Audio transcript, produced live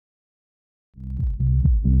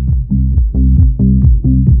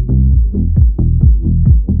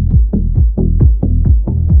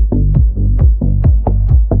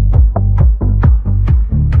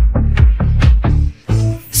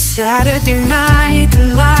Saturday night,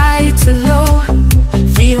 the lights are low,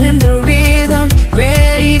 feeling the rhythm,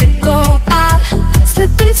 ready to go. I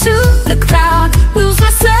slip into the crowd, lose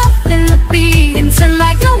myself in the beat, until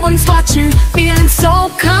like no one's watching, feeling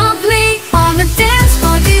so complete. On the dance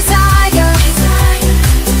floor, desire,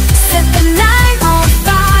 set the night on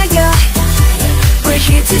fire. We're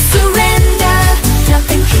here to surrender,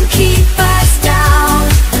 nothing can keep us down.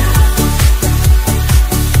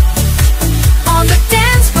 On the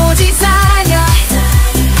dance floor, desire,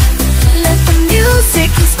 let the music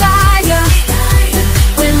inspire.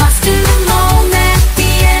 We're lost in the moment,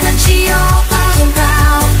 the energy all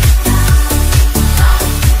around.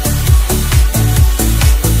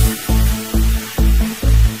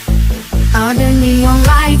 Under neon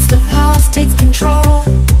lights, the pulse takes control.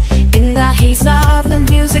 In the haze of the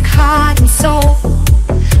music, heart and soul,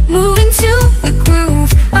 moving to the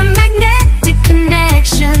groove, a magnetic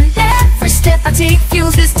connection. Every step I take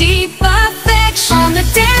fuels this deep affection. On the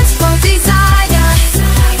dance floor, desire,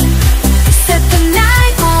 set the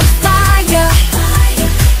night on fire.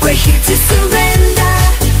 We're here to surrender,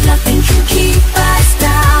 nothing can keep us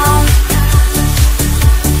down.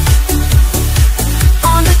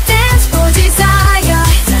 On the dance floor, desire,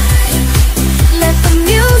 let the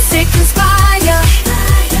music inspire.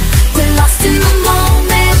 We're lost in the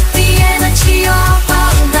moment, the energy all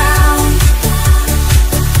around.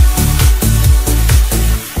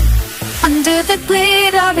 Under the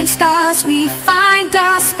glittering stars, we find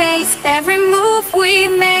our space. Every move we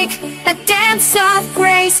make, a dance of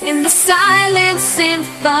grace. In the silent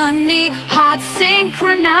symphony, hearts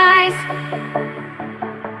synchronize,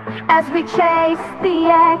 as we chase the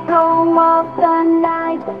echo of the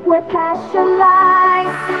night where passion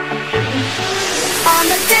lies. On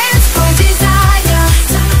the dance floor, desire,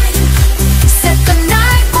 set the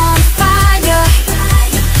night on fire.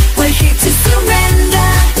 We're here to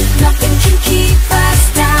surrender, nothing can keep us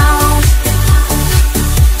down.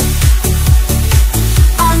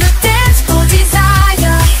 On the dance floor,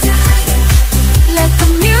 desire, let the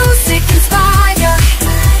music inspire.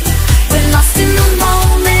 We're lost in the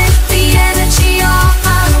moment, the energy all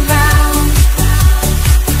around.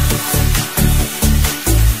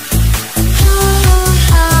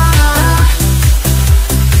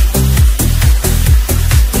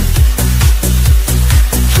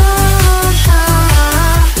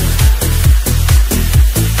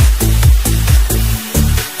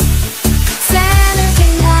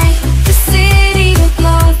 Saturday night, the city will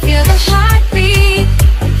glow, feel the heartbeat,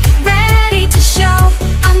 ready to show.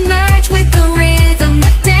 I merge with the rhythm,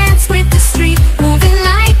 I dance with the street, moving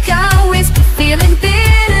like a whisper, feeling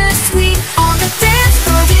bittersweet. On the dance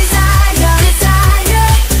floor, desire,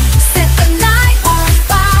 set the night on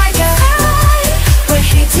fire. We're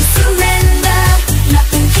here to surrender,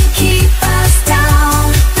 nothing can keep us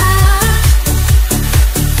down.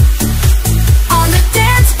 On the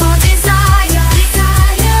dance floor, desire,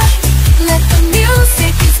 let the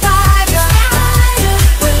music inspire.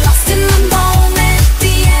 We're lost in the moment,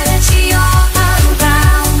 the energy all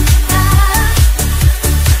around.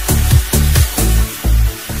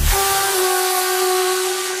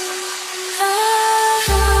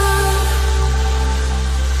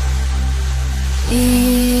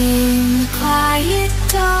 In the quiet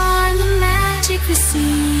dawn, the magic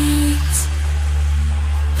recedes,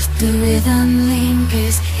 but the rhythm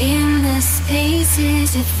lingers in the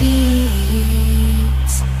spaces it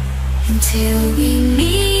feeds, until we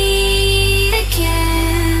meet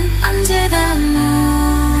again under the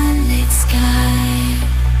moonlit sky.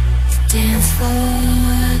 The dance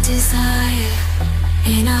floor, desire,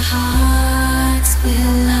 in our hearts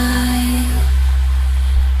will lie.